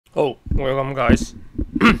Oh, welcome guys.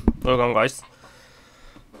 Welcome guys.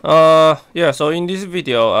 Yeah, so in this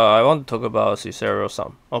video, I want to talk about Cesàro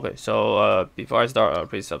sum. Okay, so before I start,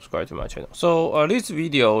 please subscribe to my channel. So this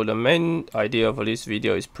video, the main idea for this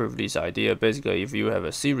video is prove this idea. Basically, if you have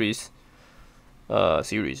a series,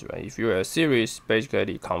 right? If you have a series,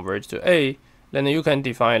 basically converge to A, then you can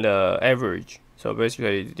define the average. So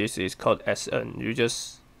basically, this is called Sn. You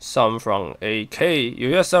just sum from AK. You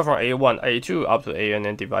just sum from A1, A2 up to An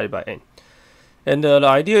and divide by n. And the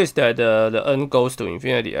idea is that the n goes to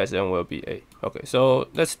infinity as n will be a. Okay, so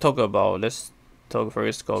let's talk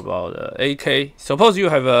first about AK. Suppose you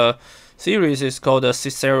have a series is called a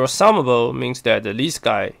Cesàro summable, means that this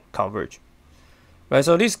guy converge. Right,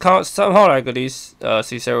 so this somehow like this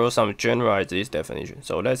Cesàro sum generalize this definition.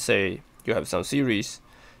 So let's say you have some series,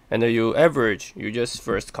 and then you average. You just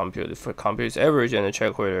first compute average and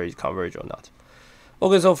check whether it converge or not.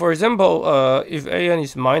 Okay, so for example, if an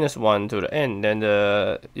is -1 to the n, then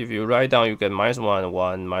if you write down, you get -1,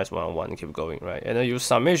 1, -1, 1, keep going, right? And then you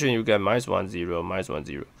summation, you get -1, 0, -1,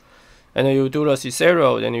 0. And then you do the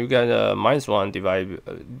Cesàro, then you get -1 divided.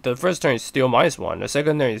 The first term is still -1. The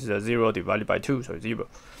second term is 0 divided by 2, so 0.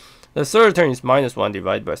 The third term is -1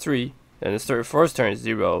 divided by 3. And the fourth term is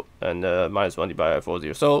 0, and -1 divided by 4,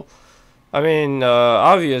 0. So, I mean,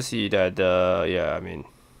 obviously that, yeah, I mean.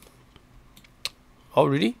 Oh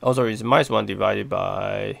really? Oh sorry, it's -1 divided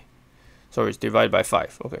by, sorry, it's divided by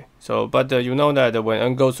 5. Okay, so but you know that when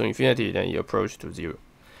n goes to infinity, then you approach to 0.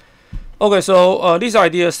 Okay, so this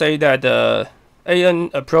idea say that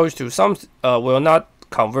an approach to some will not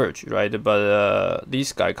converge, right? But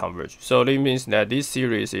this guy converge. So it means that this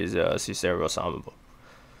series is Cesàro summable.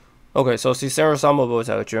 Okay, so Cesàro summable is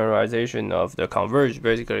a generalization of the converge.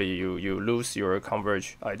 Basically, you lose your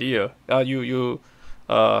converge idea. You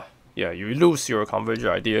lose your converge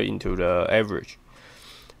idea into the average.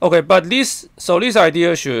 Okay, but this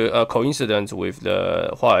idea should coincidence with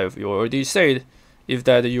what you already said. If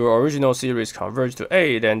that your original series converge to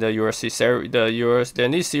A, then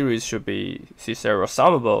then this series should be Cesàro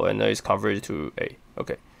summable and is converged to A.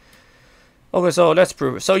 Okay. Okay, so let's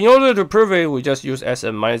prove it. So in order to prove it, we just use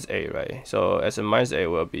Sn minus A, right? So Sn minus A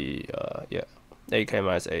will be AK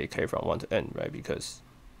minus AK from 1 to n, right? Because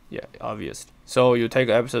yeah, obviously. So you take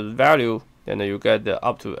absolute value, and then you get the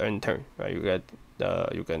up to n term, right? You get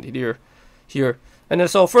here, and then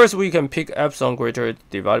so first we can pick epsilon greater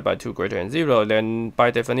divided by 2 greater than 0. Then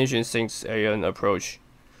by definition, since an approach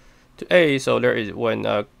to A, so there is when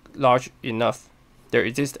large enough, there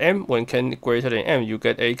exists m. When n greater than m, you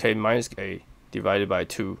get AK minus A divided by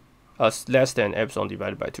 2, less than epsilon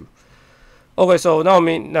divided by 2. Okay, so now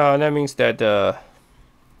that means that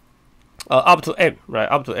up to m, right?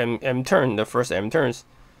 Up to m turn, the first m turns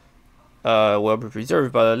will be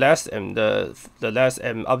preserved, but the last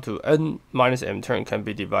m up to n minus m turn can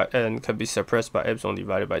be suppressed by epsilon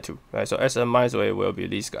divided by 2, right? So Sn minus A will be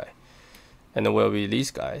this guy, and then will be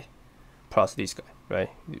this guy plus this guy, right?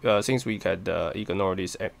 Since we can ignore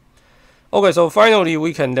this m. Okay, so finally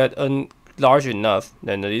we can let n large enough,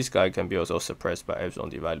 then this guy can be also suppressed by epsilon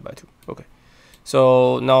divided by 2. Okay.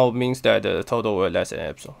 So now it means that the total will less than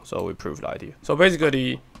epsilon. So we prove the idea. So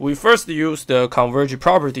basically, we first use the converge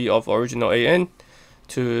property of original an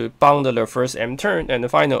to bound the first m turn, and the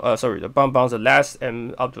final the bounds the last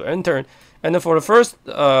m up to n turn. And then for the first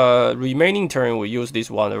remaining term, we use this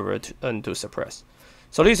 1 over n to suppress.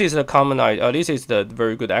 So this is the common idea. This is the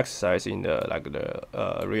very good exercise in the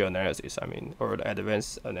real analysis. I mean, or the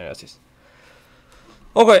advanced analysis.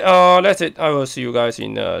 Okay, that's it. I will see you guys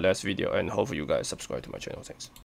in the next video, and hopefully you guys subscribe to my channel. Thanks.